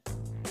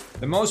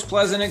The Most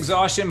Pleasant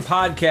Exhaustion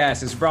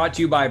podcast is brought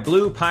to you by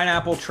Blue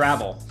Pineapple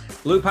Travel.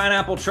 Blue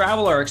Pineapple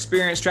Travel are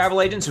experienced travel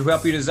agents who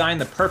help you design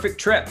the perfect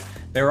trip.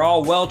 They're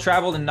all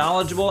well-traveled and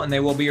knowledgeable, and they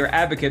will be your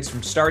advocates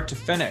from start to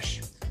finish.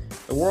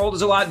 The world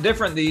is a lot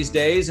different these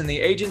days, and the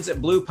agents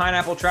at Blue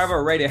Pineapple Travel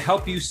are ready to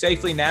help you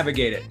safely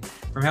navigate it.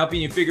 From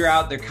helping you figure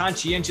out their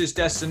conscientious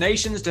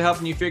destinations to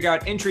helping you figure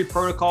out entry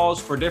protocols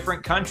for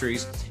different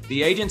countries,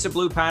 the agents at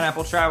Blue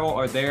Pineapple Travel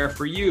are there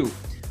for you.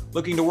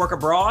 Looking to work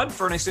abroad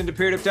for an extended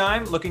period of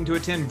time? Looking to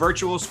attend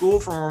virtual school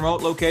from a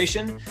remote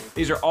location?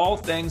 These are all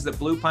things that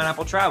Blue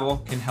Pineapple Travel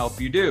can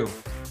help you do.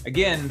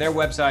 Again, their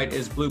website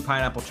is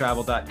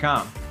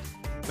bluepineappletravel.com.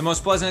 The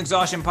Most Pleasant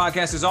Exhaustion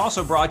podcast is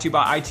also brought to you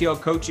by ITL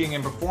Coaching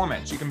and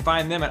Performance. You can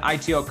find them at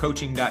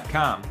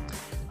itlcoaching.com.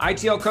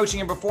 ITL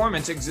Coaching and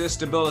Performance exists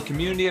to build a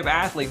community of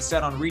athletes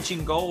set on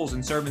reaching goals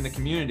and serving the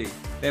community.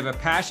 They have a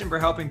passion for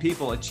helping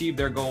people achieve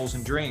their goals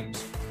and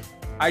dreams.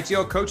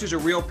 ITL coaches are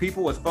real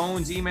people with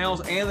phones,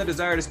 emails, and the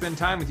desire to spend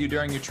time with you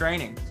during your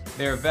training.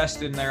 They are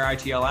vested in their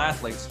ITL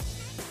athletes.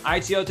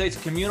 ITL takes a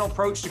communal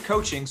approach to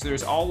coaching, so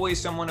there's always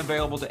someone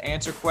available to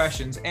answer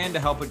questions and to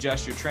help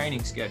adjust your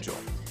training schedule.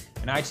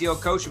 An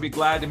ITL coach will be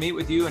glad to meet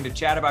with you and to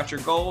chat about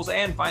your goals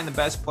and find the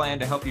best plan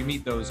to help you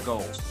meet those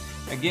goals.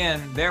 Again,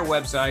 their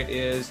website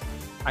is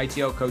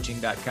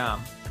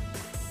itlcoaching.com.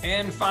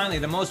 And finally,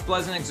 the Most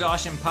Pleasant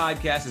Exhaustion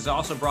podcast is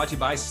also brought to you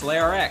by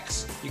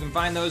SlayRx. You can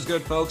find those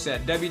good folks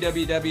at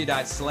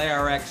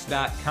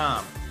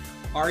www.slayrx.com.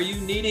 Are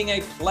you needing a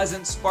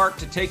pleasant spark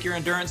to take your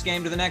endurance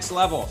game to the next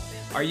level?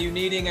 Are you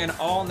needing an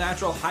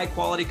all-natural,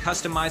 high-quality,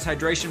 customized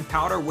hydration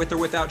powder with or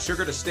without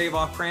sugar to stave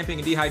off cramping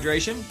and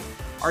dehydration?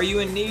 Are you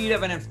in need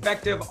of an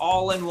effective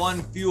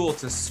all-in-one fuel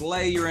to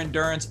slay your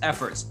endurance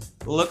efforts?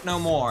 Look no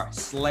more,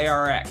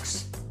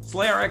 SlayRx.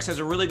 SlayRx has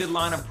a really good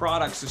line of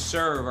products to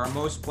serve our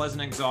Most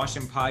Pleasant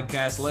Exhaustion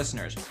podcast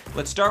listeners.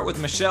 Let's start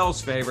with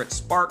Michelle's favorite,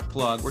 Spark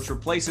Plug, which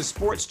replaces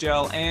sports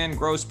gel and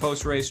gross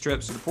post-race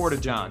trips to the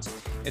Porta-Johns.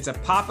 It's a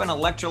poppin'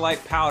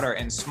 electrolyte powder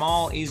in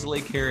small, easily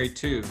carried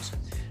tubes.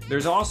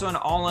 There's also an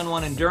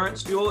all-in-one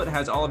endurance fuel. It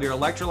has all of your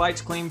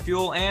electrolytes, clean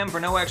fuel, and for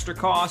no extra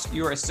cost,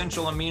 your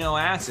essential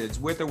amino acids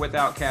with or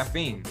without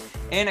caffeine.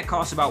 And it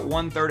costs about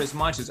 1/3 as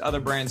much as other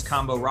brands'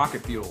 combo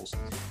rocket fuels.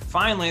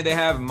 Finally, they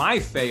have my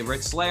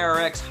favorite,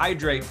 SlayRx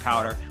Hydrate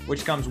Powder,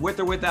 which comes with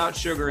or without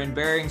sugar in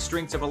varying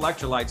strengths of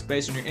electrolytes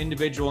based on your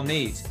individual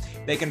needs.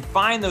 They can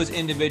find those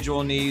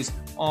individual needs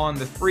on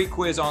the free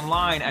quiz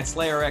online at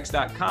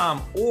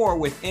slayrx.com or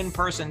with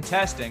in-person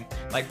testing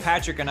like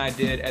Patrick and I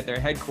did at their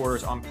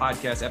headquarters on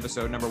podcast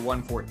episode number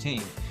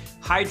 114.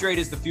 Hydrate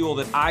is the fuel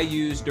that I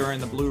used during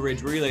the Blue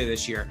Ridge Relay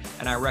this year,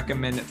 and I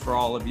recommend it for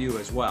all of you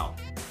as well.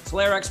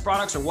 SlayRx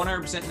products are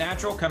 100%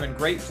 natural, come in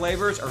great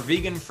flavors, are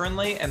vegan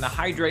friendly, and the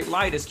Hydrate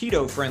Light is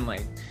keto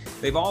friendly.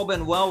 They've all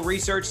been well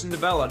researched and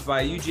developed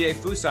by a UGA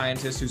food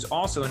scientist who's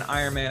also an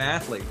Ironman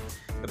athlete.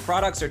 The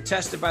products are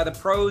tested by the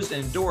pros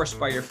and endorsed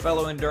by your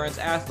fellow endurance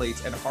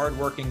athletes and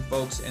hardworking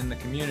folks in the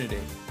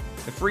community.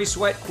 The free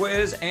sweat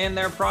quiz and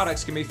their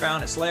products can be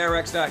found at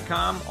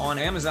slayrx.com, on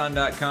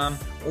amazon.com,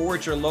 or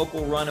at your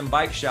local run and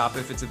bike shop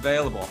if it's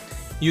available.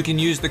 You can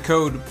use the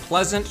code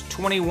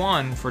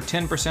PLEASANT21 for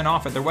 10%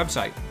 off at their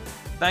website.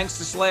 Thanks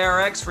to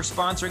SlayRx for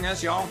sponsoring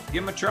us, y'all.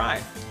 Give them a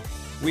try.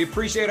 We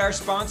appreciate our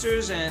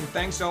sponsors, and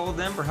thanks to all of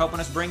them for helping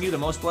us bring you the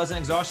Most Pleasant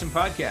Exhaustion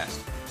podcast.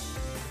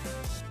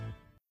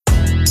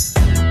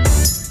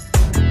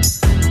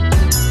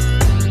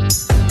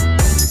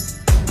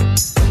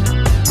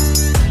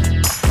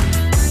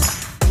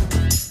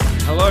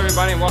 Hello,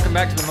 everybody, and welcome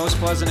back to the Most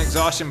Pleasant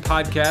Exhaustion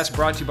podcast,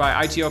 brought to you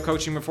by ITL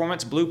Coaching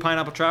Performance, Blue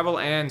Pineapple Travel,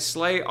 and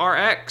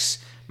SlayRx.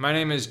 My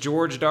name is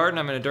George Darden.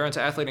 I'm an endurance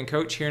athlete and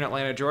coach here in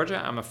Atlanta,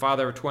 Georgia. I'm a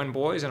father of twin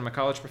boys, and I'm a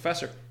college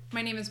professor.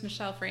 My name is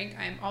Michelle Frank.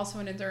 I am also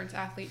an endurance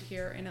athlete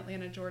here in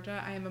Atlanta,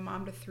 Georgia. I am a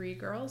mom to 3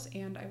 girls,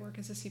 and I work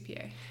as a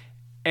CPA.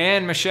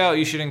 And Michelle,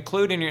 you should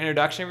include in your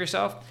introduction of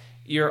yourself,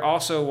 you're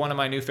also one of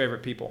my new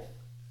favorite people.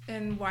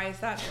 And why is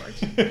that,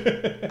 George?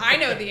 I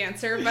know the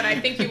answer, but I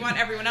think you want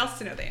everyone else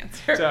to know the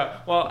answer.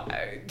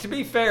 To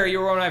be fair, you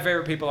were one of my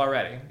favorite people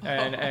already,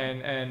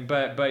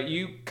 but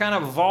you kind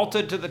of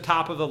vaulted to the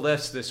top of the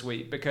list this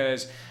week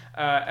because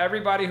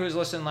everybody who was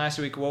listening last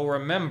week will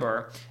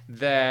remember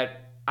that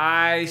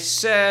I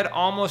said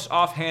almost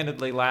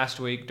offhandedly last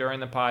week during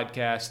the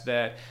podcast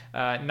that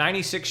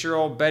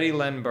 96-year-old Betty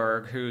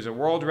Lindbergh, who's a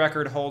world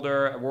record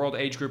holder, a world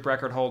age group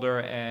record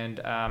holder,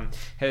 and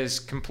has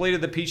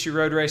completed the Peachtree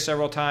Road Race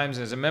several times,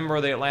 is a member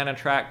of the Atlanta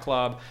Track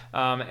Club,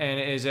 and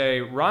is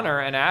a runner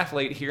and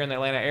athlete here in the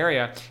Atlanta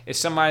area, is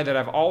somebody that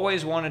I've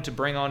always wanted to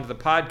bring onto the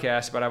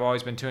podcast, but I've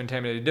always been too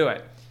intimidated to do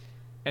it.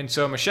 And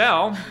so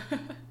Michelle...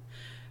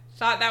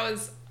 thought that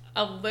was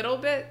a little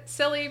bit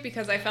silly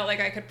because I felt like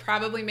I could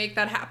probably make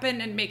that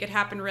happen and make it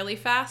happen really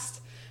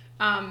fast.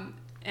 And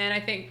I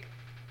think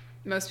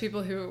most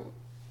people who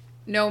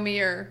know me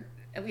or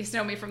at least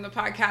know me from the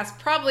podcast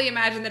probably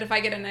imagine that if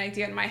I get an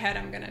idea in my head,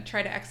 I'm going to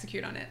try to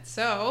execute on it.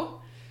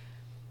 So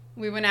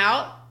we went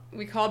out,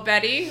 we called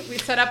Betty, we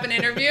set up an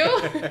interview.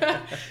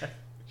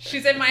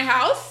 She's in my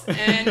house,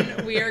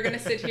 and we are going to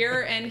sit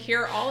here and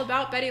hear all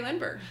about Betty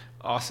Lindbergh.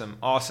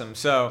 Awesome.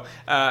 So,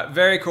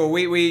 very cool.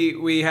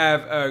 We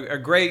have a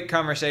great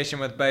conversation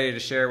with Betty to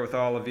share with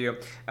all of you.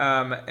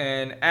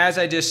 And as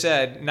I just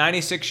said,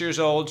 96 years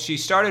old. She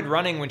started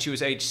running when she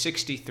was age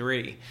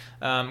 63.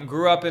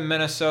 Grew up in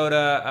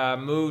Minnesota,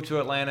 moved to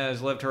Atlanta,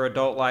 has lived her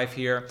adult life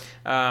here.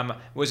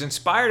 Was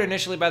inspired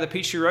initially by the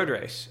Peachtree Road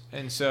Race.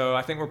 And so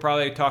I think we're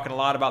probably talking a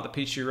lot about the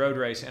Peachtree Road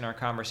Race in our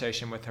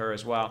conversation with her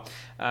as well.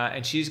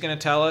 And she's going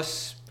to tell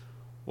us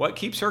what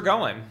keeps her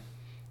going.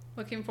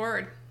 Looking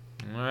forward.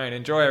 All right,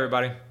 enjoy,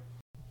 everybody.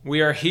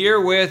 We are here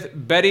with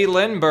Betty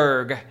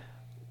Lindbergh,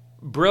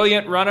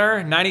 brilliant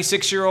runner,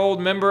 96-year-old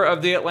member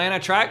of the Atlanta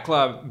Track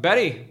Club.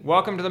 Betty,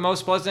 welcome to the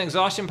Most Pleasant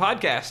Exhaustion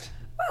podcast.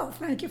 Well,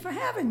 thank you for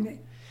having me.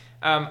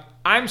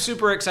 I'm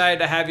super excited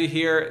to have you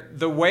here.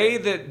 The way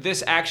that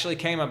this actually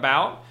came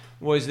about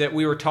was that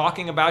we were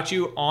talking about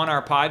you on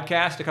our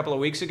podcast a couple of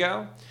weeks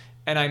ago,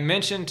 and I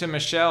mentioned to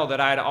Michelle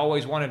that I had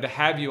always wanted to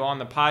have you on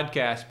the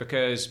podcast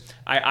because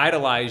I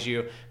idolize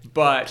you,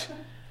 but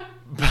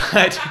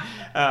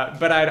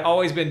I'd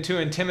always been too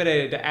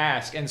intimidated to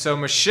ask. And so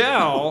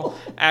Michelle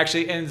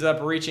actually ends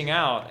up reaching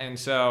out. And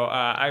so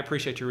I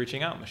appreciate you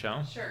reaching out,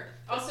 Michelle. Sure.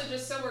 Also,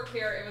 just so we're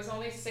clear, it was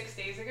only 6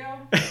 days ago.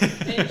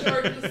 And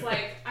George was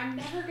like, I'm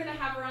never going to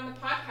have her on the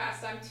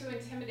podcast. I'm too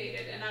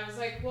intimidated. And I was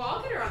like, well,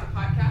 I'll get her on the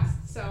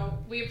podcast. So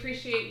we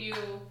appreciate you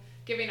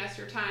giving us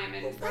your time.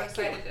 And we're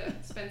excited to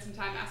spend some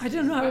time asking. I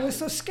didn't know it was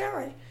so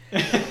scary.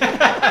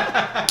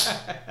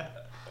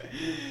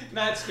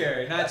 Not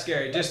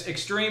scary. Just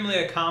extremely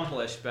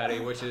accomplished, Betty,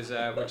 which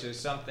is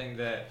something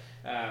that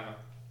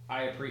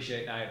I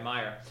appreciate and I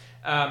admire.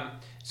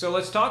 So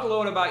let's talk a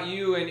little bit about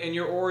you and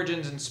your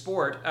origins in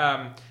sport.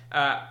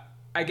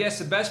 I guess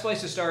the best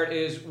place to start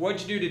is,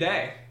 what'd you do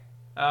today?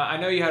 I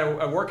know you had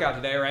a workout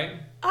today, right?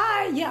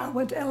 I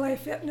went to LA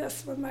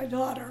Fitness with my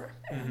daughter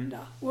and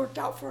worked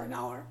out for an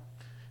hour.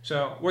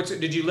 So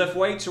did you lift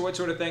weights or what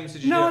sort of things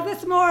did you do? No,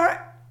 that's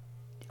more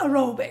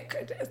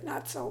aerobic. It's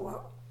not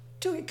so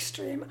too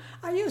extreme.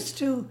 I used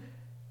to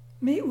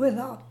meet with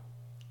a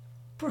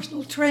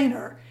personal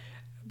trainer,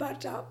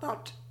 but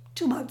about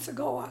 2 months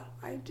ago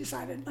I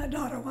decided my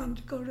daughter wanted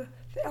to go to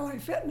the LA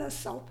Fitness,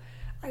 so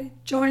I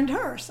joined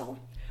her. So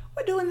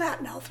we're doing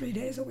that now 3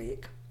 days a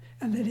week.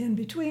 And then in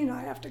between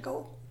I have to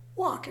go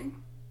walking.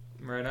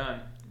 Right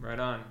on.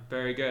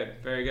 Very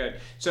good.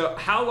 So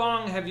how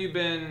long have you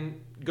been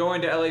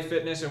going to LA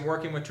Fitness and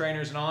working with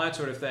trainers and all that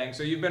sort of thing?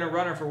 So you've been a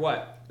runner for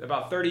what?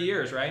 About 30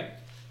 years, right?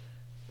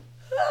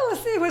 Well,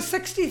 let's see, it was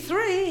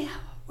 63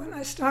 when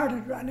I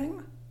started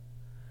running.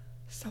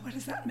 So what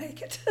does that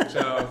make it?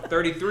 So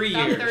 33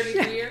 years. About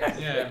 33 years.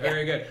 Yeah,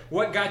 very good.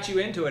 What got you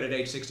into it at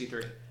age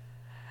 63?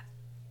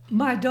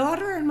 My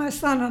daughter and my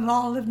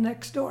son-in-law lived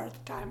next door at the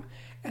time,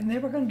 and they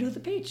were going to do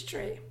the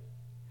Peachtree.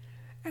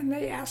 And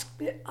they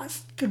asked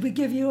us, could we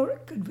give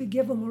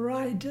them a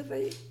ride to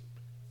the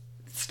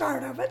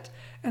start of it,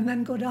 and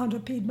then go down to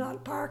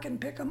Piedmont Park and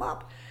pick them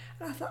up.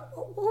 And I thought,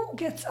 well, who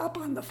gets up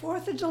on the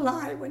 4th of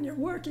July when you're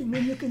working,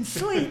 when you can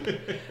sleep,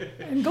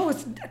 and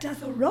goes to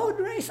the road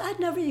race? I'd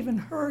never even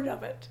heard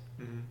of it.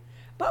 Mm-hmm.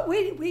 But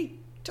we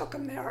took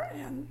them there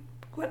and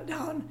went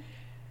down,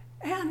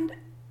 and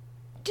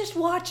just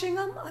watching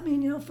them, I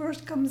mean,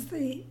 first comes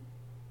the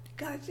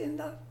guys in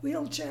the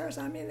wheelchairs,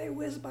 I mean, they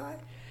whiz by,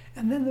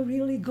 and then the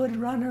really good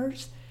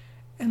runners,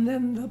 and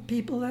then the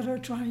people that are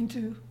trying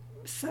to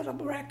set a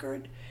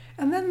record,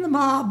 and then the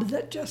mob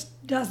that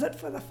just does it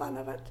for the fun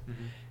of it.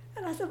 Mm-hmm.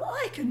 And I said, well,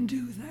 I can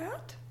do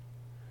that.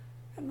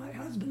 And my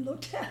husband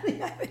looked at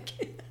me, I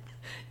think,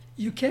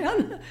 you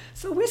can?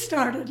 So we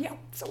started,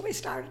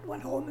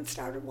 went home and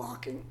started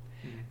walking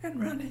and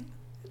running.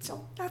 And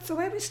so that's the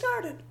way we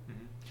started.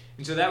 Mm-hmm.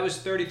 And so that was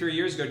 33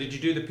 years ago. Did you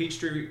do the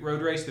Peachtree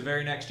Road Race the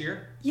very next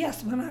year?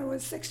 Yes, when I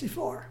was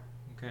 64.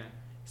 Okay.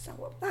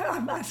 So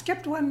I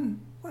skipped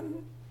one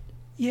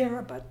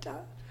year, but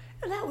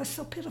and that was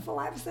so pitiful.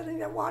 I was sitting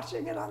there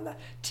watching it on the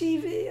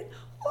TV, and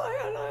why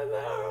am I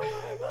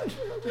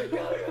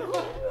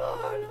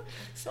there?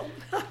 So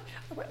I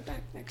went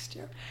back next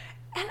year.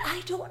 And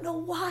I don't know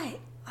why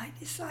I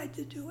decided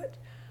to do it.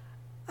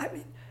 I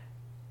mean,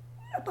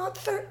 about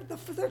the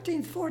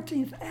 13th,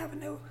 14th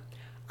Avenue,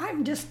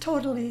 I'm just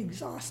totally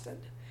exhausted.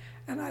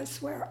 And I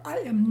swear, I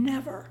am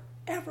never,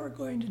 ever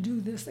going to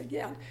do this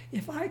again.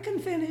 If I can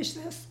finish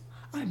this,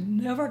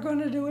 I'm never going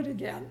to do it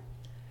again.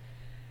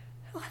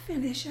 I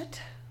finish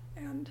it,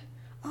 and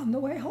on the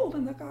way home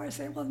in the car, I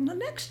say, well, the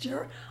next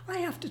year, I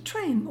have to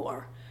train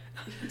more.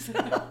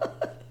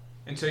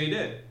 And so you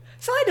did?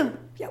 So I do,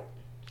 yep.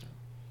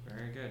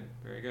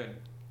 Very good.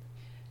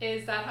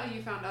 Is that how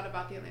you found out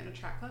about the Atlanta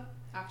Track Club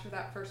after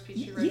that first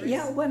Peachtree Road Race?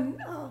 Yeah, when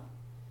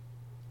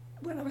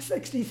I was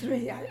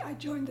 63, I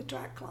joined the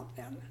track club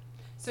then.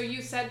 So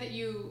you said that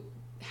you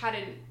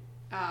hadn't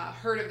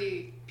heard of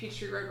the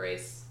Peachtree Road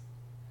Race.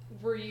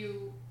 Were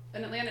you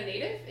an Atlanta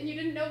native and you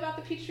didn't know about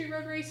the Peachtree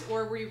Road Race,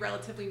 or were you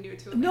relatively new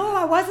to Atlanta? No,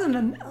 I wasn't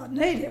a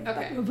native,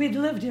 okay. But we'd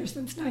lived here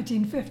since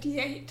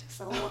 1958,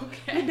 so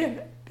okay. we've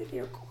been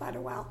here quite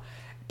a while.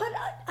 But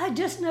I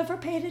just never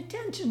paid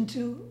attention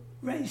to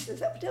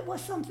races. It was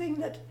something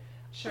that,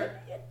 Sure.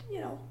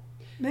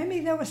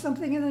 maybe there was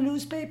something in the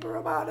newspaper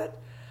about it,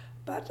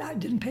 but I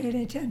didn't pay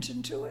any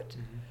attention to it.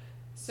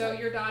 So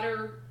your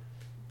daughter,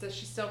 does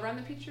she still run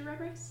the Peachtree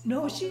Red Race?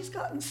 No, she's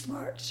gotten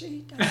smart.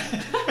 She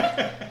doesn't.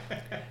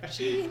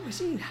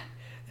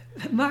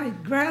 My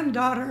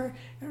granddaughter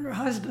and her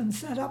husband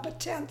set up a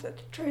tent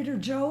at Trader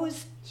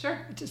Joe's, Sure.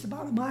 which is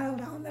about a mile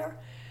down there.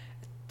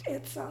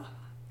 It's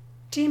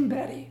Team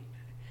Betty,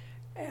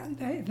 and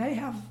they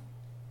have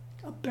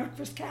a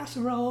breakfast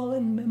casserole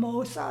and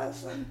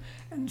mimosas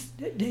and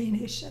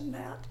Danish and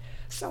that.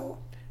 So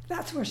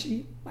that's where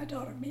my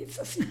daughter meets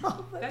us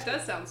now. But, That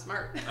does sound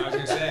smart. I was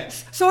going to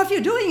say. so if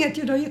you're doing it,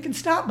 you can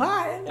stop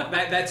by.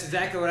 That's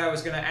exactly what I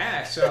was going to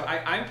ask. So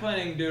I'm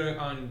planning to do it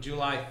on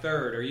July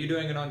 3rd. Are you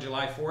doing it on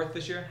July 4th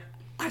this year?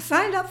 I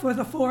signed up for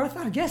the 4th.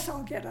 I guess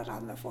I'll get it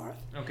on the 4th.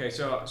 Okay,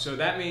 so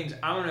that means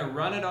I'm going to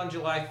run it on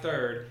July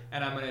 3rd,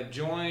 and I'm going to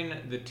join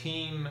the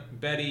Team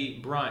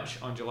Betty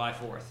brunch on July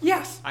 4th.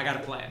 Yes. I got a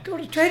plan. Go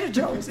to Trader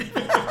Joe's.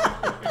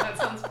 That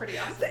sounds pretty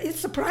awesome. It's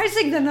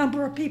surprising the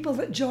number of people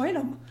that join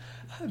them.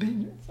 I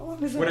mean, as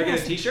long as Would I get a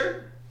lasts-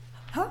 T-shirt?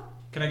 Huh?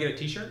 Can I get a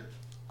T-shirt?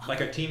 Like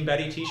a Team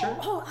Betty T-shirt?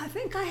 Oh, I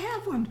think I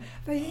have one.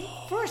 They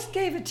first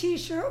gave a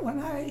T-shirt when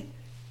I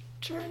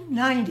turned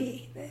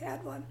 90. They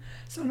had one.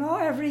 So now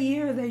every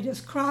year they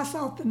just cross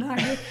out the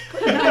 90,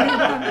 put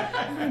 91,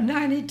 and then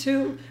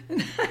 92,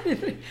 and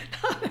 93,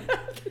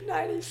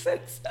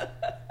 96.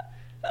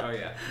 Oh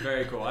yeah,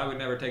 very cool. I would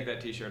never take that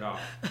T-shirt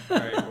off.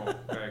 Very cool,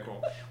 very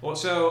cool. Well,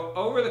 so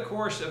over the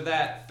course of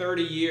that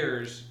 30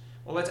 years,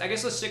 I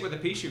guess let's stick with the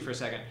Peachtree for a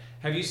second.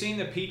 Have you seen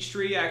the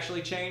Peachtree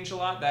actually change a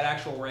lot? That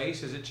actual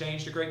race, has it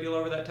changed a great deal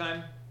over that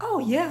time? Oh,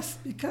 yes,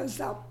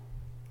 because,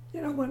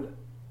 when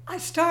I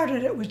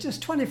started, it was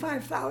just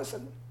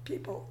 25,000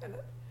 people in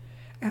it.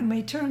 And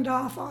we turned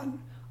off on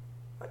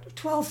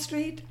 12th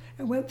Street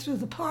and went through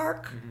the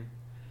park.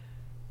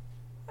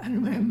 Mm-hmm.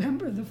 And I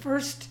remember the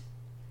first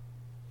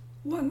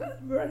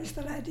race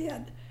that I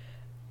did,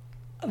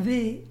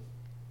 the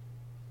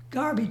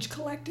garbage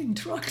collecting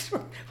trucks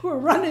were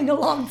running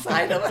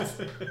alongside of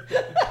us.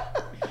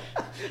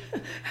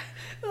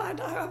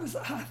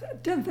 I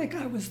didn't think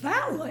I was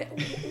that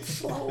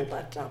slow,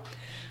 but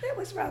it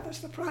was rather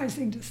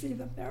surprising to see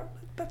them there.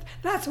 But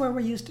that's where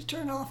we used to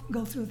turn off and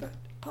go through the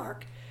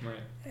park. Right.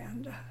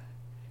 And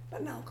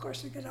but now, of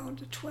course, we get on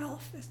to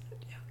 12th. Isn't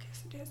it? Yeah, I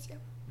guess it is. Yeah.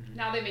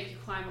 Now they make you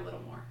climb a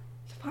little more.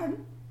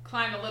 Pardon?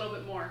 Climb a little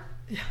bit more.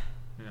 Yeah.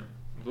 Yeah.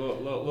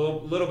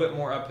 Little bit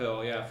more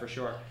uphill, yeah, for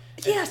sure.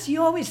 Yes,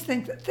 you always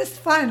think that this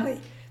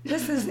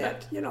is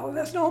it.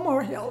 There's no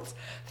more hills.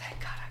 Thank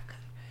God I've got.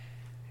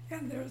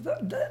 And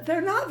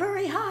they're not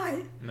very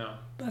high. No.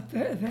 But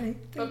they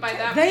But by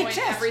that they point,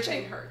 test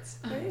everything you. hurts.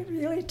 They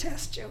really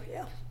test you,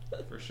 yeah.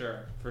 For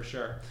sure.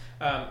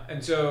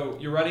 And so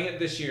you're running it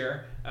this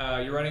year.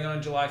 You're running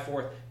on July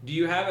 4th. Do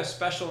you have a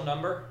special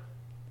number?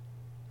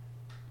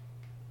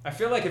 I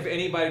feel like if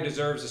anybody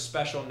deserves a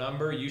special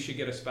number, you should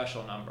get a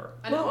special number.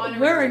 Well,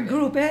 we're in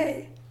Group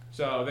A.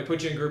 So they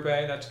put you in Group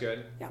A. That's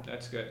good. Yeah.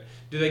 That's good.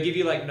 Do they give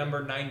you like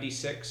number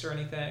 96 or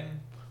anything?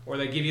 Or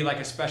they give you like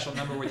a special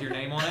number with your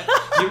name on it?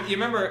 You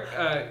remember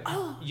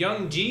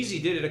Young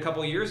Jeezy did it a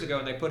couple of years ago,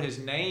 and they put his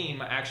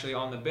name actually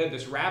on the bid.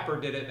 This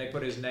rapper did it, and they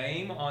put his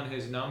name on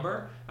his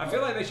number. I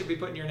feel like they should be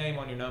putting your name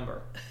on your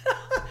number.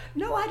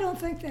 No, I don't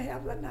think they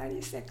have the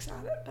 96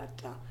 on it,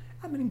 but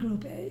I'm in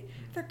Group A.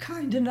 They're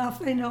kind enough.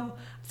 They know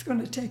it's going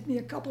to take me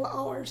a couple of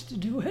hours to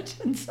do it,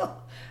 and so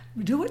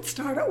we do it,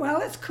 start it while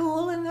it's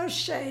cool and there's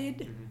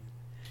shade.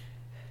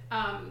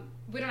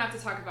 We don't have to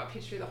talk about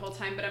Peachtree the whole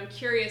time, but I'm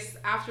curious,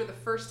 after the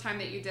first time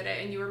that you did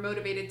it and you were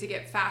motivated to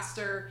get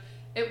faster,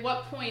 at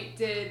what point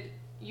did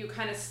you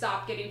kind of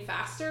stop getting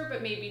faster,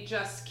 but maybe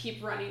just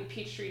keep running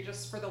Peachtree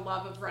just for the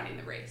love of running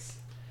the race?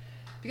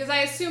 Because I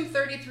assume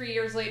 33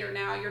 years later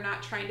now, you're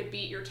not trying to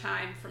beat your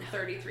time from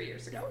 33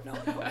 years ago. No,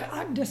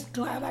 I'm just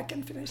glad I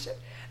can finish it.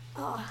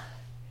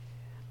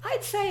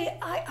 I'd say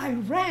I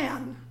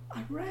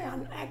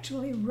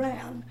actually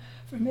ran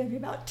for maybe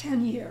about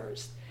 10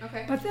 years.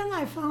 Okay. But then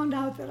I found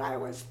out that I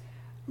was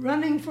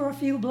running for a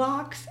few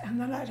blocks, and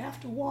then I'd have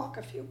to walk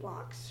a few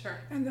blocks. Sure.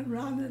 And then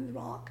run and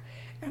walk.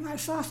 And I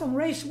saw some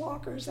race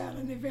walkers at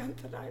an event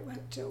that I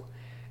went to.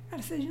 And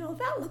I said,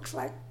 that looks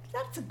like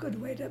that's a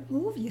good way to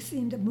move. You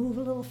seem to move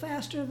a little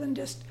faster than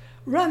just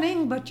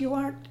running, but you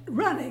aren't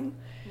running.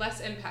 Less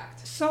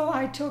impact. So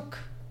I took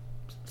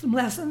some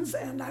lessons,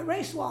 and I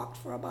race walked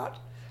for about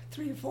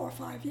 3, 4,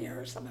 5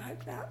 years, something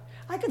like that.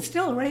 I can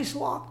still race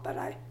walk, but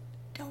I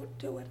don't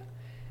do it.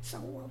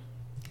 So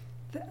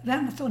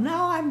so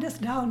now I'm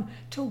just down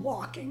to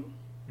walking.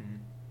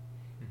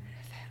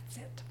 That's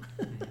it.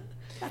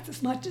 That's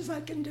as much as I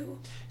can do.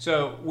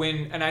 So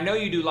and I know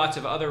you do lots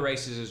of other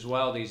races as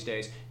well these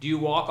days. Do you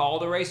walk all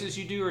the races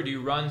you do, or do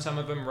you run some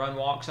of them,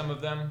 walk some of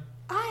them?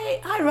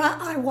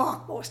 I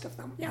walk most of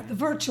them. Yeah, the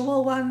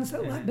virtual ones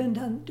that I've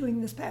been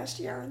doing this past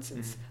year, and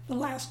since the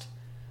last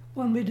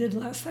one we did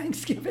last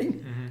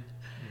Thanksgiving.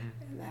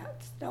 And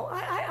no,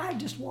 I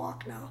just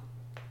walk now.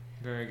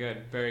 Very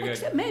good. Very good.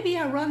 Except maybe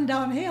I run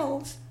down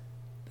hills,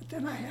 but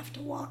then I have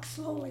to walk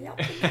slowly up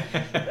to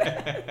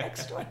the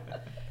next one.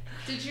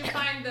 Did you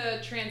find the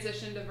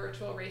transition to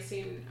virtual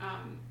racing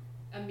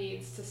a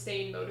means to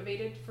staying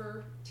motivated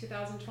for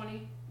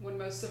 2020 when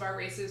most of our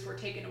races were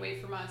taken away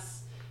from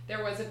us?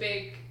 There was a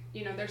big,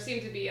 there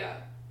seemed to be a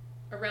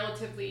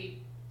relatively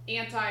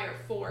anti or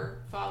for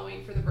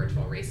following for the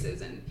virtual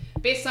races. And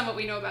based on what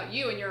we know about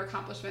you and your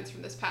accomplishments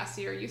from this past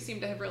year, you seem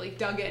to have really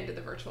dug into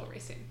the virtual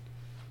racing.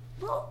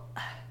 Well,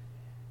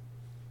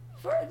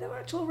 for the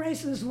virtual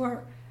races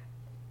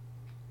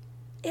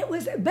it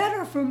was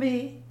better for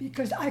me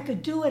because I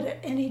could do it at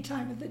any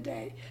time of the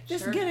day.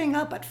 Just Sure. getting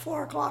up at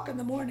 4 o'clock in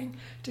the morning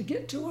to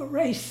get to a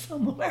race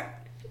somewhere.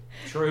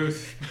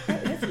 Truth.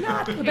 It's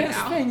not the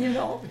best thing,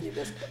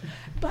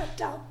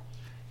 But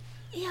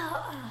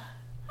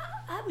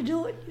I would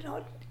do it,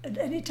 at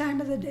any time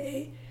of the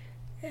day,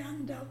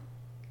 and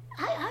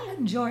I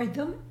enjoyed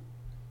them.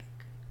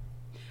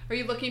 Are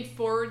you looking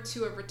forward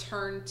to a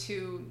return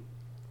to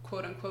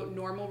quote unquote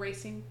normal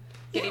racing?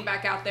 Getting Yeah.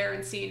 back out there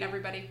and seeing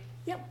everybody?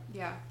 Yep.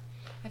 Yeah.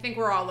 I think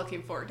we're all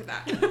looking forward to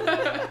that.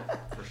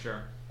 For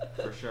sure.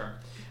 For sure.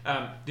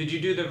 Did you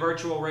do the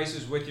virtual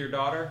races with your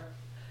daughter?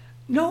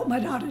 No, my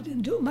daughter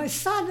didn't do it. My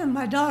son and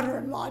my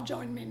daughter-in-law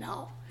joined me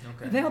now.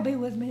 Okay. They'll be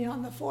with me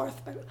on the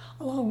 4th, but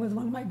along with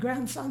one of my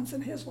grandsons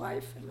and his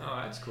wife. And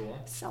Oh, that's cool.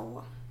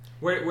 so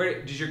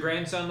Where does your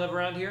grandson live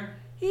around here?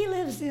 he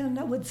lives in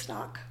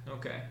Woodstock.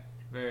 Okay.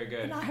 Very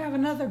good. And I have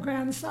another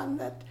grandson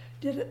that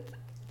did it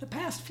the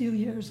past few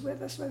years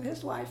with us, with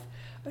his wife,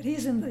 but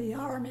he's in the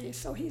Army,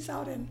 so he's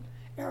out in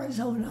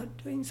Arizona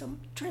doing some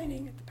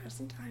training at the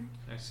present time.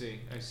 I see.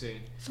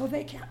 So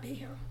they can't be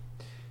here.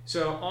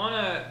 So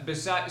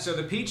so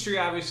the Peachtree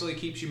obviously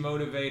keeps you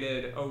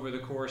motivated over the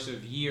course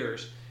of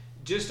years.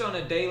 Just on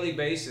a daily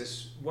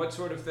basis, what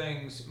sort of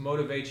things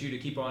motivate you to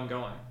keep on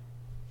going?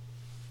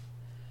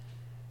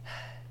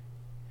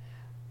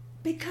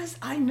 Because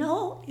I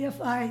know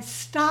if I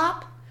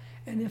stop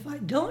and if I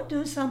don't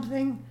do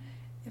something,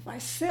 if I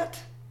sit,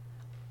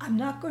 I'm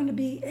not going to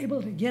be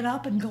able to get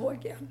up and go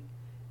again.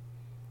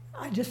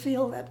 I just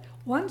feel that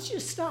once you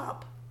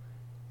stop,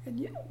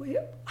 and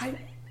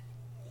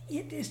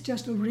it is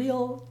just a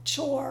real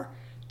chore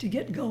to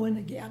get going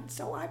again.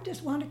 So I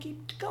just want to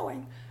keep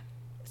going.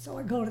 So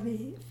I go to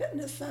the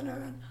fitness center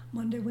on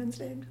Monday,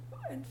 Wednesday,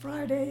 and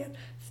Friday, and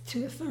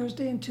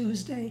Thursday and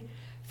Tuesday.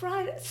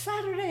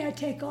 Saturday I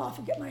take off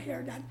and get my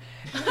hair done.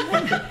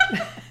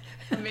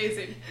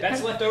 Amazing.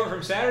 That's left over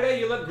from Saturday.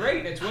 You look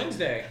great. It's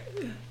Wednesday.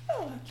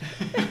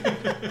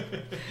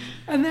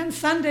 And then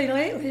Sunday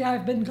lately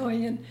I've been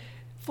going and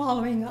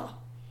following a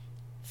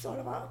sort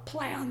of a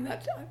plan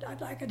that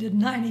I did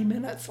 90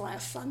 minutes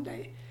last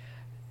Sunday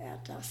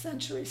at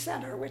Century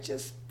Center, which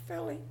is a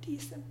fairly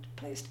decent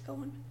place to go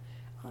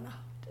on a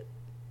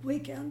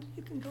weekend.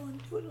 You can go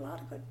and do a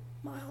lot of good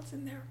miles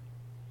in there.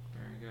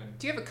 Very good.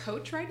 Do you have a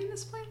coach writing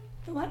this plan?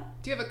 The what?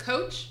 Do you have a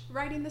coach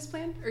writing this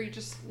plan, or you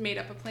just made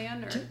up a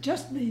plan, or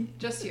Just me.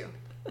 just you?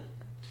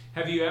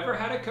 Have you ever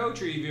had a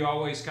coach, or have you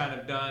always kind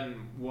of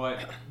done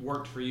what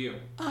worked for you?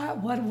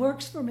 What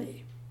works for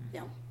me.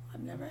 Yeah,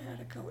 I've never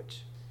had a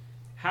coach.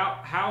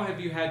 How have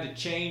you had to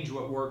change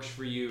what works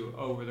for you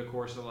over the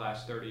course of the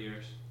last 30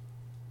 years?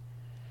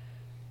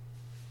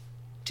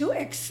 To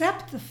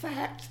accept the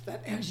fact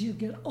that as you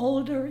get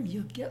older,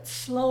 you get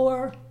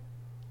slower,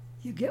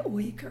 you get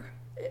weaker.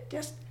 It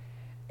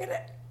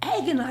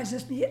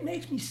agonizes me. It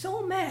makes me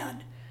so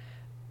mad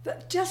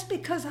that just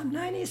because I'm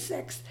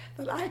 96,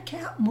 that I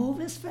can't move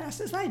as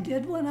fast as I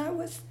did when I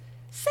was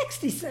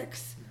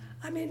 66.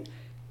 I mean,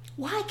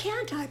 why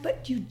can't I?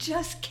 But you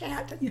just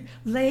can't. Your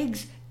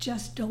legs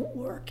just don't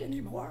work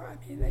anymore.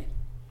 I mean,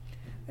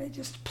 they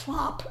just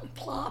plop,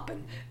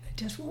 and they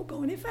just won't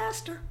go any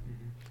faster.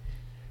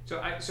 So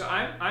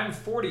I'm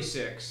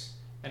 46,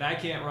 and I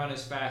can't run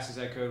as fast as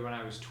I could when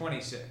I was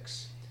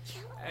 26.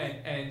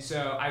 And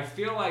so I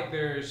feel like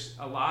there's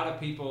a lot of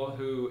people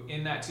who,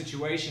 in that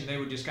situation, they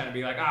would just kind of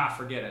be like,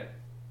 forget it.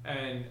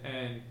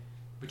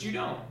 But you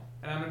don't.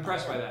 And I'm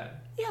impressed by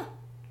that. Yeah.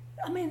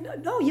 I mean,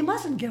 no, you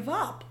mustn't give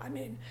up. I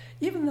mean,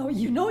 even though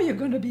you know you're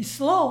going to be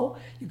slow,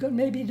 you could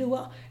maybe do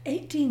a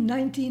 18,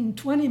 19,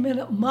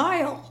 20-minute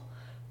mile.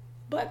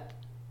 But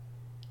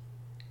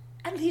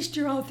at least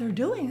you're out there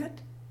doing it.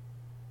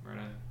 Right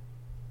on.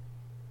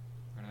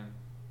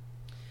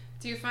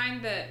 Do you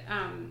find that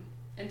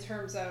in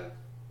terms of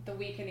the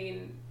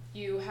weakening,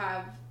 you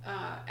have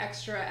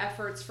extra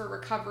efforts for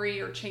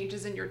recovery or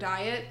changes in your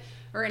diet,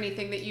 or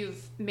anything that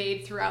you've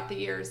made throughout the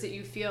years that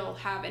you feel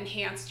have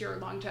enhanced your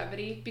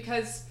longevity?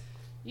 Because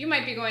you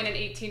might be going an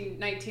 18,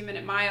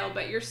 19-minute mile,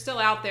 but you're still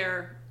out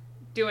there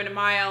doing a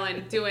mile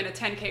and doing a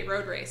 10K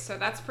road race. So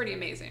that's pretty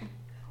amazing.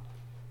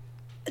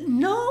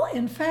 No,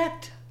 in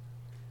fact,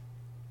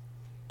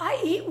 I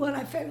eat what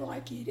I feel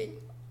like eating.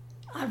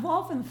 I've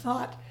often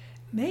thought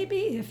maybe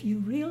if you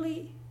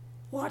really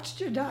watched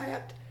your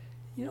diet,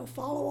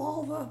 follow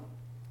all the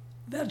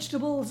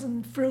vegetables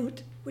and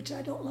fruit, which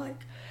I don't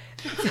like,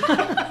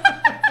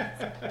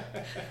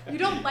 You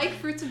don't like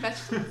fruits and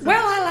vegetables?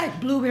 Well, I like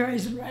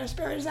blueberries and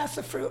raspberries. That's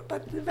the fruit,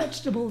 but the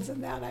vegetables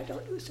and that I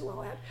don't do so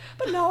well at.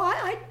 But no,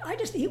 I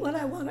just eat what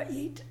I want to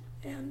eat,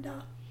 and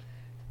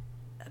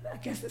I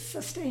guess it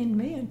sustained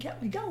me and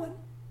kept me going.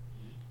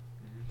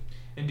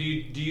 And do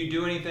you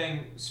do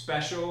anything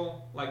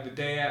special, like the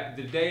day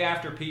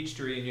after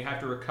Peachtree, and you have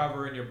to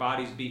recover and your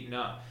body's beaten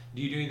up?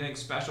 Do you do anything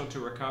special to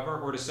recover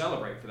or to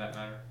celebrate, for that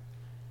matter?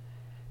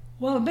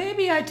 Well,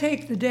 maybe I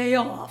take the day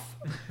off.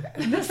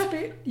 And this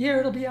year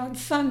it'll be on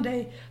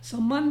Sunday, so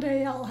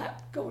Monday I'll have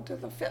to go to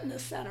the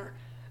fitness center.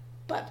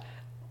 But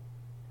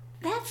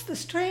that's the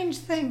strange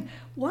thing.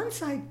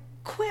 Once I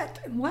quit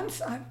and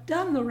once I've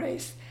done the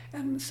race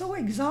and I'm so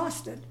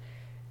exhausted,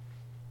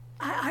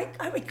 I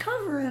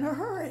recover in a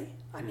hurry.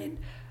 I mean,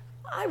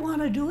 I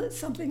want to do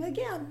something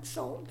again.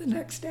 So the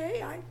next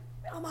day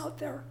I'm out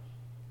there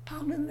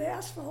pounding the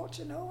asphalt,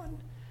 and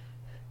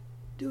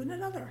doing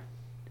another.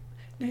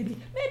 Maybe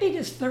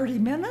just 30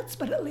 minutes,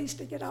 but at least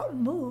to get out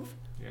and move.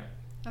 Yeah.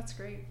 That's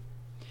great.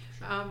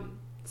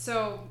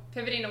 So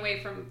pivoting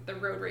away from the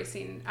road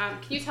racing,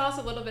 can you tell us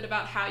a little bit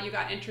about how you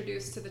got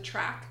introduced to the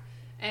track?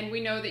 And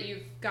we know that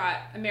you've got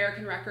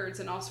American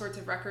records and all sorts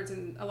of records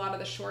in a lot of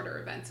the shorter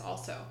events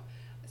also.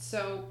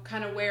 So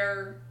kind of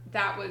where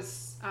that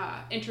was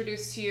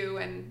introduced to you,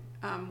 and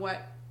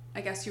what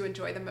I guess you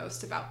enjoy the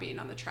most about being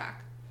on the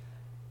track.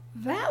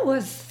 That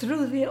was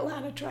through the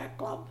Atlanta Track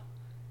Club.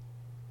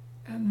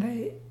 And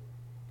they,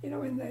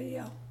 in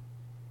the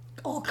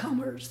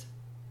all-comers.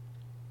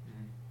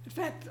 In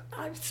fact,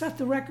 I set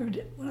the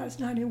record when I was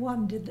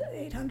 91, did the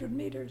 800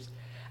 meters.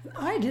 And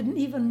I didn't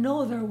even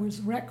know there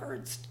was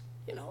records,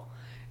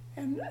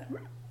 And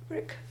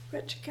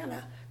Rich kind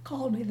of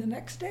called me the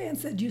next day and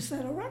said, "You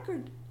set a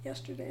record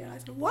yesterday." And I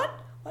said, "What?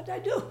 What did I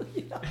do?"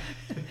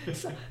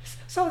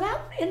 So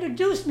that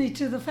introduced me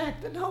to the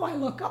fact that now I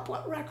look up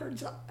what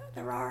records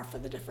there are for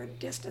the different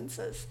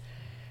distances.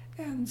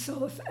 And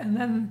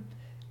then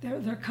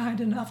they're kind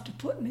enough to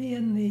put me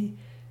in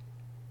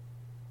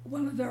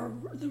one of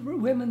the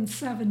women's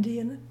 70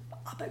 and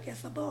up, I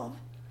guess, above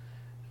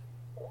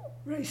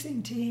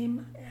racing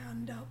team.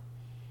 And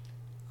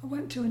I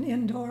went to an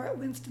indoor at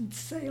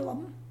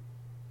Winston-Salem.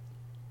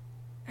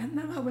 And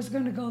then I was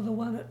going to go the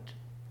one at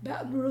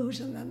Baton Rouge,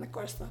 and then of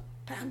course the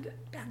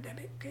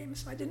pandemic came,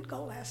 so I didn't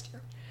go last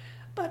year.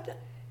 But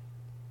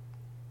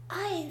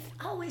I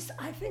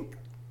think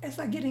as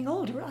I'm getting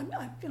older, I'm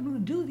going to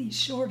do these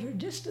shorter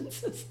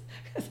distances.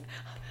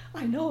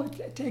 I know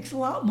it takes a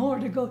lot more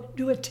to go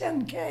do a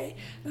 10K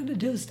than to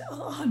do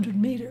 100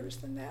 meters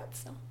than that.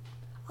 So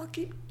I'll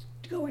keep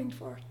going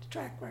for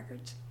track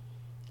records.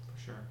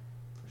 For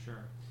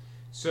sure.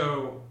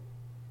 So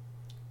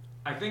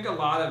I think a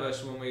lot of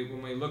us, when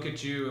we look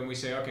at you and we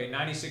say, okay,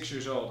 96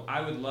 years old,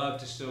 I would love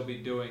to still be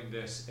doing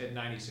this at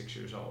 96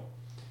 years old.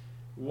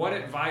 What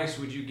advice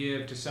would you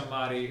give to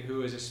somebody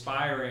who is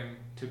aspiring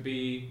to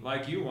be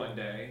like you one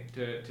day,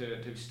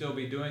 to still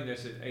be doing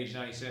this at age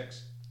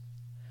 96?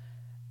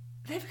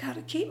 They've got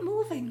to keep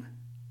moving.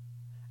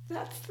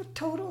 That's the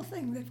total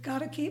thing. They've got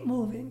to keep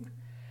moving.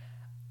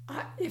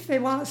 If they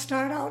want to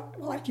start out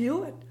like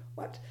you,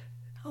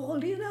 how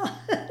old are you now?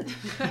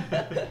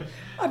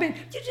 I mean,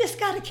 you just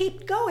got to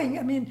keep going.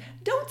 I mean,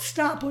 don't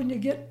stop when you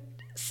get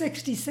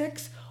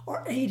 66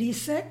 or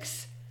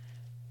 86.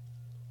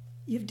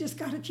 You've just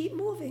got to keep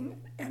moving.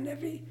 And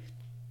every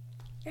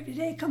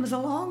day comes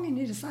along and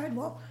you decide,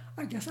 well,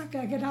 I guess I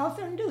got to get out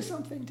there and do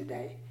something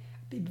today.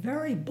 It'd be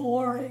very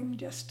boring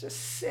just to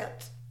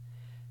sit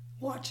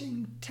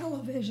watching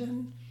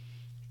television,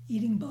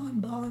 eating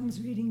bonbons,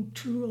 reading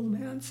true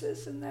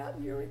romances and that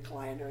in your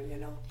recliner,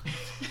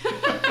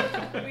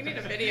 We need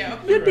a video.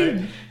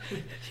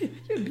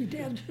 You'd be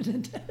dead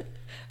and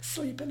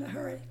sleep in a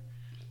hurry.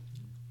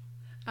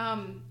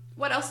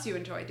 What else do you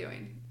enjoy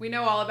doing? We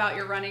know all about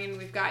your running.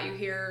 We've got you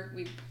here.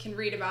 We can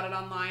read about it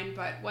online.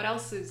 But what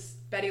else is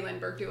Betty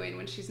Lindbergh doing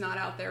when she's not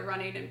out there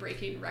running and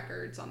breaking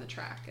records on the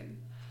track and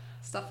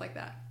stuff like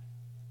that?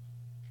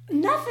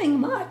 Nothing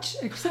much,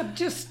 except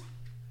just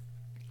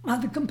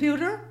on the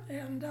computer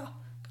and got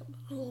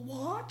a little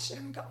watch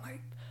and got my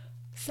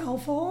cell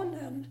phone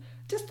and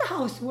just the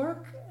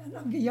housework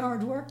and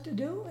yard work to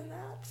do and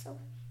that. So,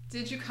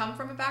 did you come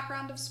from a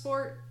background of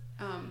sport?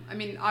 I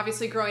mean,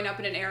 obviously growing up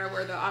in an era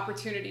where the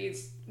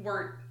opportunities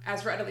weren't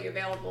as readily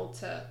available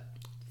to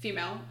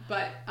female,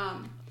 but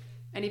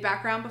any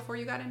background before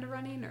you got into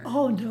running? Or?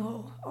 Oh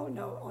no.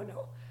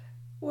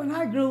 When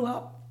I grew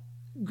up,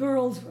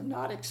 girls were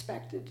not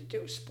expected to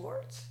do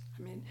sports.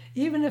 I mean,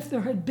 even if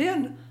there had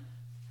been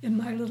in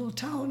my little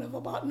town of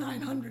about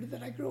 900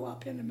 that I grew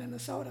up in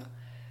Minnesota,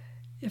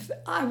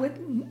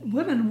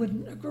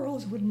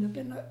 girls wouldn't have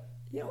been,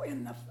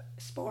 in the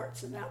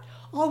sports and that.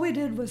 All we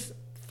did was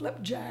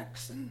flip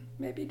jacks and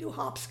maybe do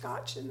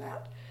hopscotch and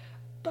that.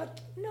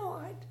 But no,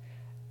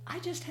 I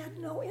just had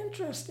no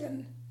interest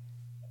in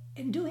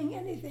doing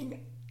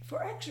anything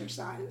for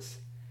exercise.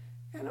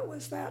 And it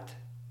was that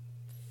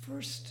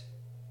first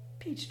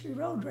Peachtree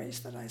Road race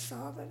that I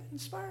saw that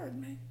inspired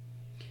me.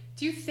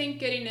 Do you think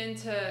getting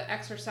into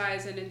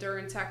exercise and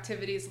endurance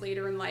activities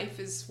later in life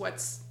is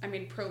what's,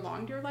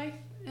 prolonged your life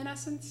in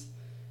essence?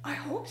 I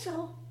hope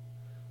so.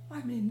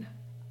 I mean,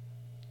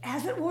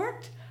 has it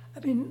worked?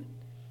 I mean,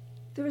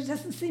 there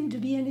doesn't seem to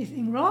be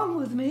anything wrong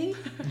with me.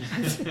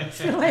 I'm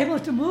still able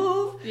to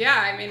move.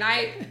 Yeah,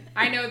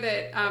 I know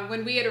that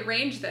when we had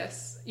arranged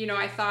this,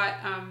 I thought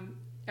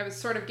I was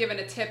sort of given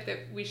a tip that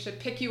we should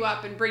pick you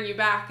up and bring you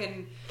back.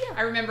 And Yeah.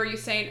 I remember you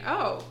saying,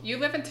 oh, you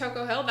live in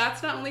Toco Hill?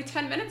 That's not only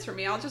 10 minutes from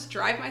me. I'll just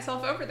drive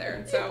myself over there.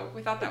 And so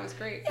we thought that was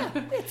great. Yeah,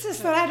 it's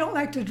just that I don't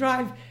like to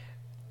drive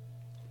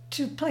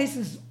to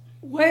places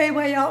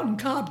way out in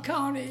Cobb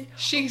County.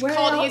 She's way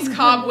called out East in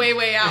Cobb Gwinnett-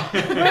 way out.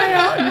 way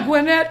out in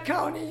Gwinnett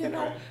County,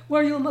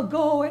 where you'll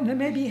go and then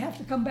maybe you have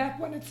to come back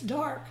when it's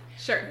dark.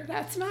 Sure.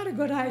 That's not a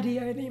good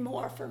idea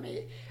anymore for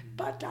me.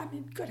 But I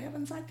mean, good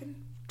heavens, I can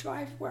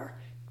drive where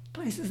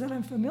places that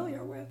I'm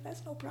familiar with.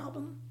 That's no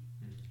problem.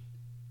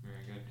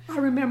 Very good. I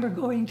remember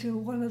going to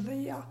one of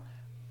the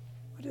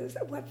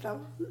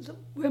the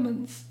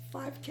women's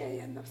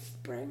 5K in the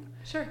spring,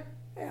 Sure.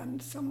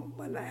 and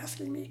someone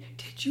asking me,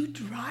 "Did you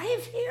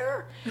drive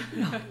here?"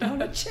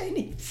 Down at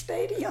Cheney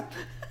Stadium.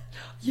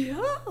 Yeah.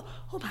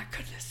 Oh my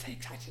goodness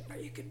sakes! I didn't know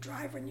you could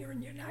drive when you're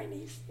in your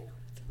 90s.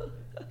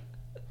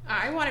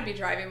 I want to be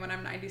driving when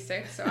I'm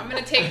 96, so I'm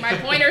going to take my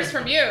pointers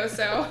from you.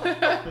 So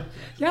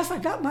Yes, I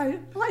got my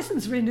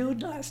license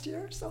renewed last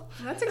year, so.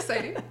 that's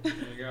exciting. There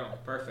you go.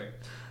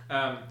 Perfect.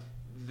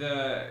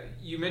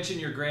 You mentioned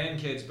your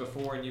grandkids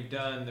before, and you've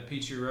done the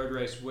Peachtree Road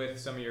Race with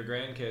some of your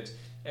grandkids.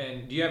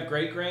 And do you have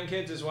great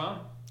grandkids as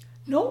well?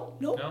 No,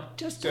 No?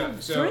 just So-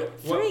 have so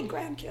three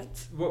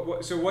grandkids.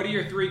 So what do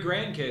your three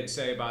grandkids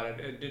say about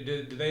it?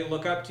 Do they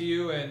look up to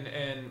you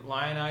and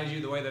lionize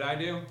you the way that I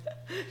do?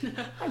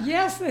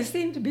 Yes, they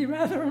seem to be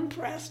rather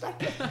impressed.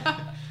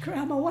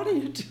 Grandma, what are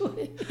you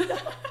doing?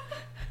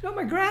 No,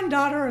 my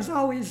granddaughter is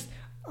always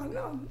on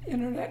the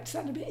internet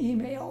sending me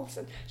emails,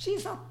 and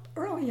she's up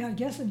early, I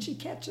guess, and she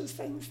catches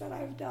things that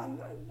I've done.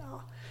 And,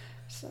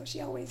 so she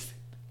always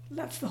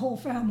lets the whole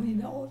family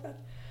know that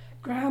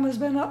Grandma's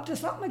been up to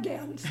something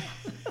again. So.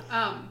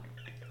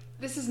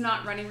 This is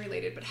not running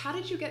related, but how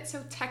did you get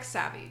so tech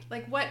savvy?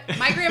 Like what?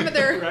 My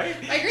grandmother,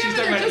 Right? My grandmother She's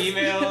talking about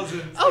just,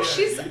 emails and Oh,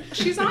 yeah.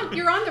 she's on.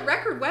 You're on the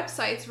record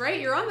websites, right?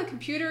 You're on the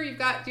computer. Do you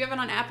have it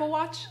on Apple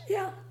Watch?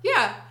 Yeah.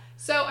 Yeah.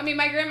 So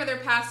my grandmother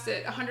passed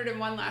at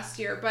 101 last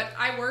year, but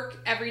I work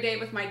every day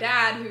with my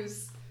dad,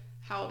 who's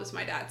how old is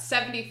my dad?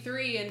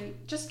 73,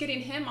 and just getting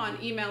him on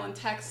email and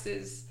text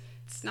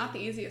it's not the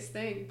easiest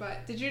thing.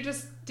 But did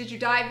you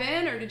dive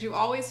in, or did you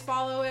always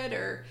follow it,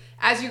 or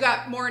as you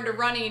got more into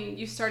running,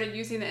 you started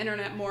using the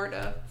internet more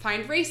to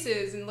find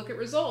races and look at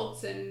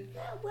results and?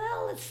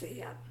 Well, let's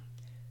see.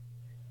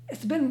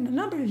 It's been a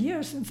number of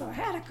years since I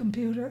had a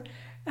computer,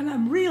 and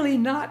I'm really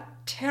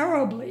not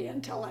terribly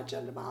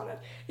intelligent about it.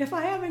 If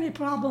I have any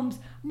problems,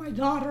 my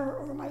daughter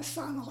or my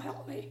son will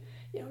help me.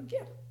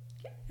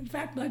 In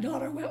fact, my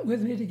daughter went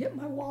with me to get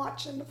my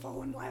watch and the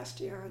phone last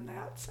year and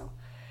that. So,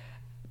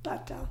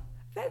 but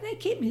they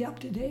keep me up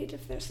to date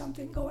if there's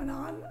something going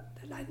on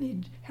that I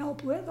need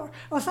help with, or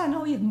else I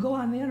know you can go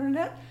on the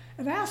internet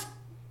and ask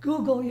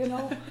Google.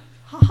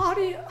 How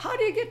do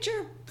you get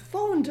your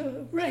phone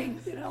to ring?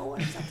 Or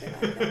something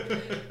like that.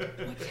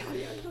 It'll tell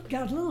you. It'll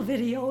got a little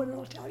video and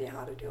it'll tell you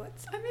how to do it.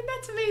 So.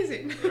 That's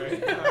amazing.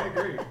 Right. No,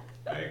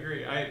 I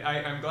agree.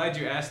 I'm glad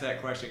you asked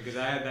that question because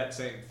I had that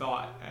same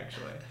thought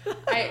actually.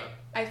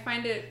 I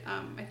find it,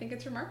 I think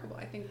it's remarkable.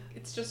 I think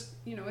it's just,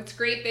 it's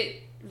great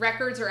that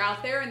records are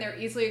out there and they're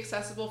easily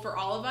accessible for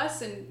all of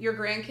us, and your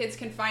grandkids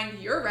can find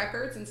your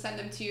records and send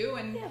them to you.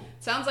 And Yeah. it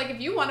sounds like if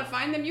you want to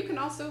find them, you can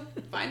also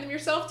find them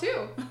yourself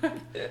too.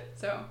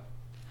 So.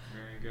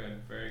 Very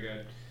good. Very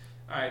good.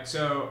 All right.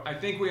 So I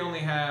think we only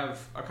have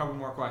a couple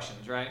more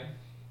questions, right?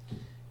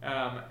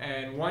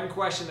 And one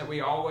question that we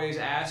always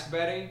ask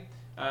Betty,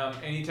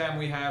 anytime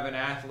we have an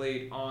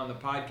athlete on the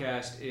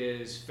podcast,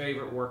 is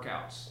favorite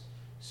workouts.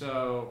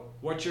 So,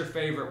 what's your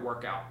favorite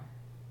workout?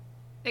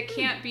 It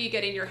can't be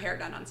getting your hair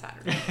done on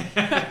Saturday.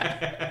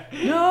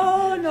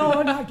 No,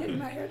 not getting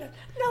my hair done.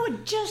 No,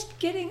 just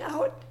getting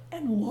out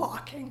and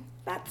walking.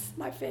 That's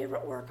my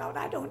favorite workout.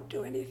 I don't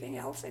do anything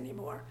else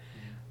anymore.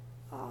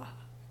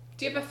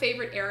 Do you have a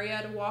favorite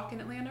area to walk in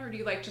Atlanta, or do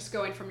you like just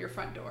going from your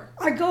front door?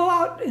 I go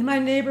out in my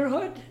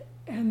neighborhood,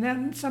 and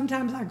then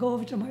sometimes I go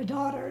over to my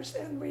daughter's,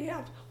 and we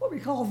have what we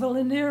call the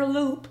Lanier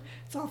Loop.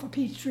 It's off of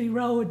Peachtree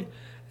Road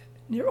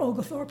near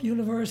Oglethorpe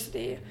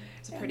University.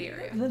 It's a pretty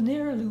area.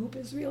 Lanier Loop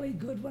is really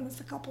good when it's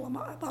about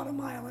a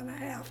mile and a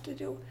half to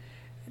do.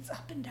 It's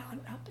up and down,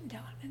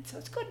 and so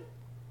it's good.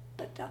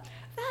 But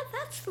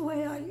that's the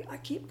way I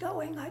keep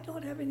going. I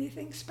don't have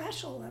anything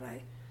special that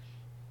I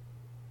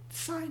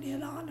sign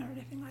in on or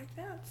anything like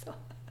that. So.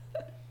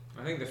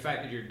 I think the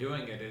fact that you're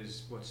doing it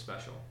is what's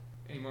special.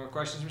 Any more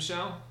questions,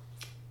 Michelle?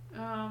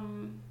 I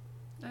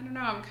don't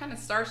know. I'm kind of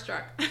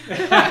starstruck.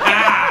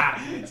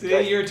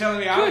 See, you were telling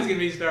me I was going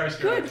to be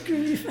starstruck. Good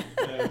grief.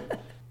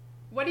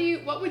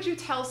 What would you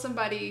tell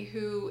somebody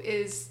who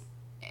is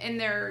in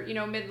their,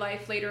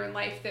 midlife, later in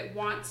life, that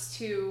wants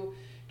to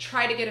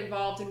try to get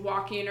involved in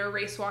walking or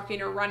race walking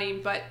or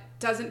running, but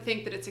doesn't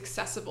think that it's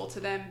accessible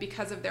to them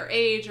because of their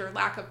age or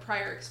lack of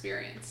prior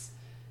experience?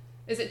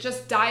 Is it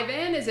just dive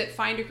in? Is it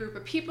find a group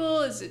of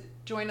people? Is it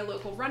join a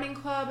local running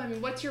club? I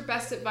mean, what's your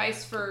best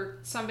advice for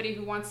somebody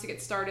who wants to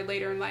get started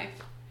later in life?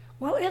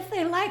 Well, if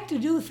they like to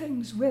do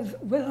things with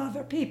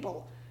other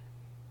people,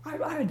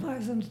 I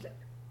advise them to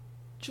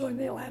join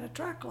the Atlanta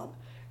Track Club,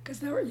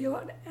 because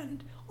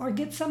or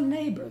get some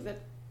neighbor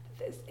that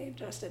is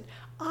interested.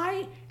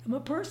 I am a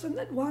person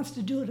that wants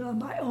to do it on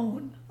my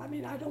own. I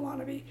mean, I don't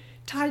want to be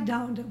tied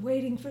down to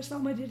waiting for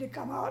somebody to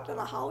come out to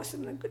the house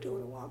and then go do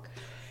a walk.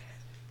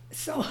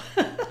 So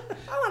I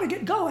want to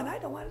get going. I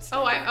don't want to stay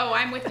there.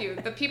 I'm with you.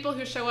 The people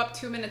who show up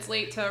 2 minutes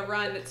late to a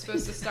run that's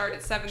supposed to start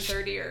at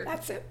 7:30 or...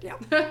 That's it, yeah.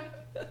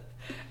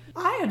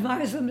 I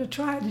advise them to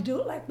try to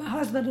do it like my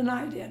husband and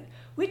I did.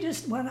 We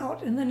just went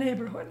out in the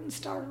neighborhood and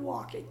started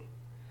walking.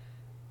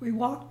 We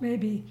walked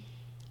maybe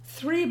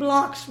 3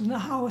 blocks from the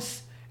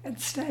house and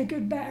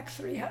staggered back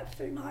 3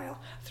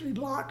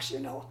 blocks,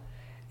 And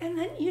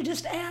then you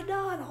just add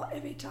on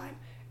every time.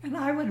 And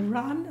I would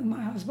run and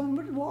my husband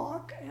would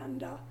walk.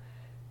 And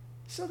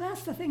so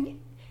that's the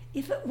thing.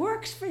 If it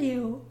works for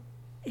you,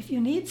 if you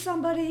need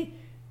somebody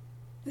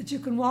that you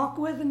can walk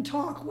with and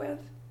talk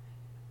with,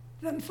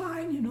 then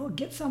fine,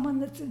 get someone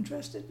that's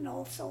interested and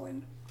also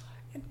in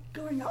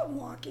going out and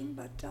walking.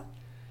 But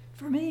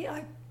for me,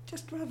 I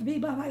just rather be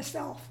by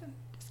myself and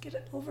just get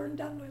it over and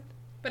done with.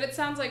 But it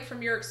sounds like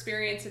from your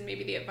experience and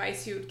maybe the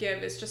advice you would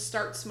give is just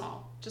start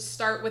small. Just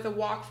start with a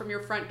walk from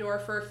your front door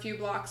for a few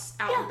blocks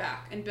out and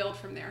back and build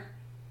from there.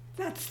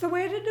 That's the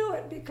way to do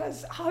it,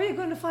 because how are you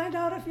going to find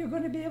out if you're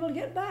going to be able to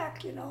get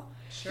back,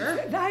 Sure.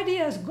 The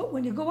idea is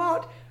when you go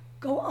out,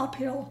 go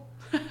uphill.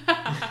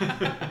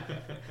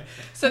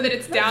 So that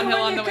it's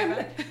downhill on the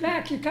way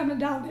back. You're coming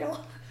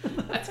downhill.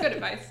 That's good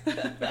advice.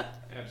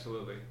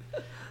 Absolutely.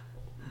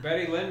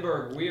 Betty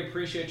Lindberg, we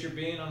appreciate your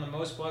being on the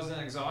Most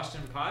Pleasant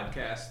Exhaustion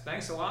podcast.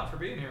 Thanks a lot for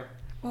being here.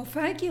 Well,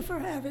 thank you for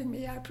having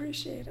me. I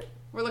appreciate it.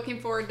 We're looking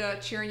forward to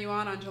cheering you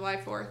on July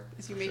 4th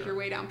as you make your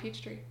way down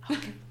Peachtree.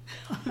 Okay.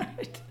 All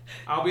right.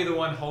 I'll be the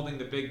one holding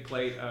the big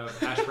plate of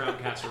hash brown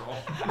casserole.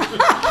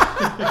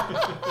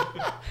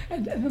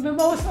 And the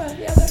mimosa on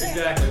the other hand.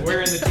 Exactly.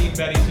 Wearing the Team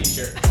Betty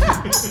t-shirt.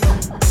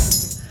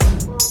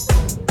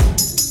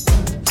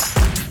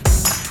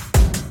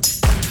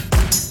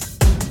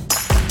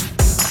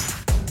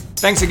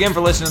 Thanks again for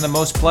listening to the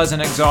Most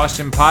Pleasant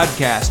Exhaustion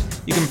podcast.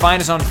 You can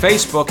find us on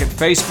Facebook at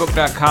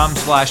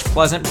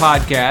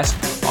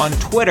facebook.com/pleasantpodcast, on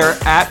Twitter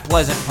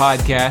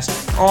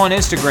 @pleasantpodcast, or on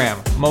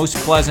Instagram, Most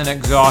Pleasant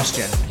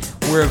Exhaustion.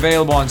 We're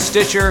available on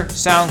Stitcher,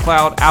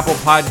 SoundCloud, Apple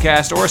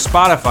Podcast, or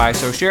Spotify,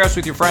 so share us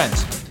with your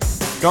friends.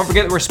 Don't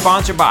forget that we're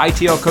sponsored by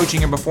ITL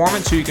Coaching and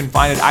Performance, who you can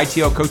find at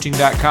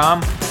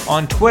itlcoaching.com,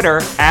 on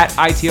Twitter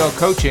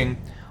 @ITLCoaching,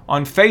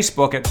 on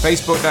Facebook at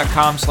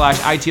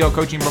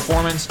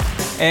facebook.com/ITLCoachingPerformance,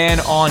 and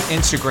on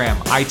Instagram,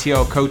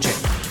 ITL Coaching.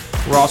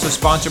 We're also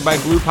sponsored by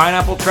Blue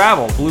Pineapple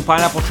Travel,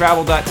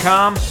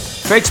 bluepineappletravel.com,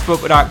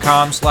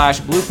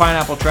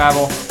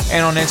 facebook.com/bluepineappletravel,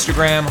 and on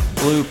Instagram,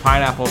 Blue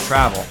Pineapple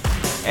Travel.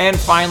 And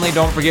finally,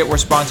 don't forget we're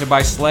sponsored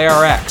by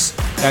SlayRx.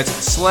 That's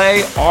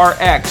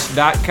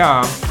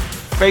slayrx.com,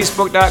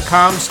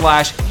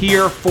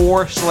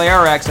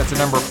 facebook.com/here4SlayRx, that's the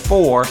number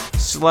 4,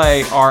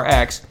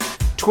 SlayRx,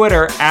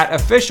 Twitter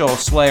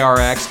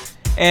 @officialSlayRx,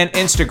 and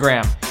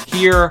Instagram,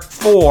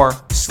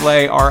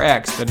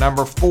 here4SlayRx, the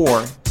number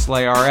 4,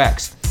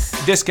 SlayRx.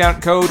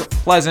 Discount code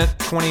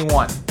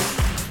PLEASANT21.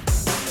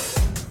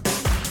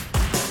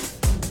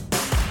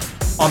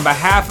 On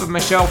behalf of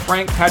Michelle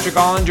Frank, Patrick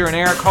Ollinger, and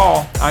Eric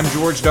Hall, I'm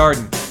George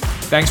Darden.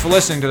 Thanks for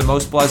listening to the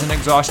Most Pleasant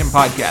Exhaustion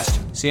podcast.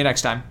 See you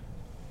next time.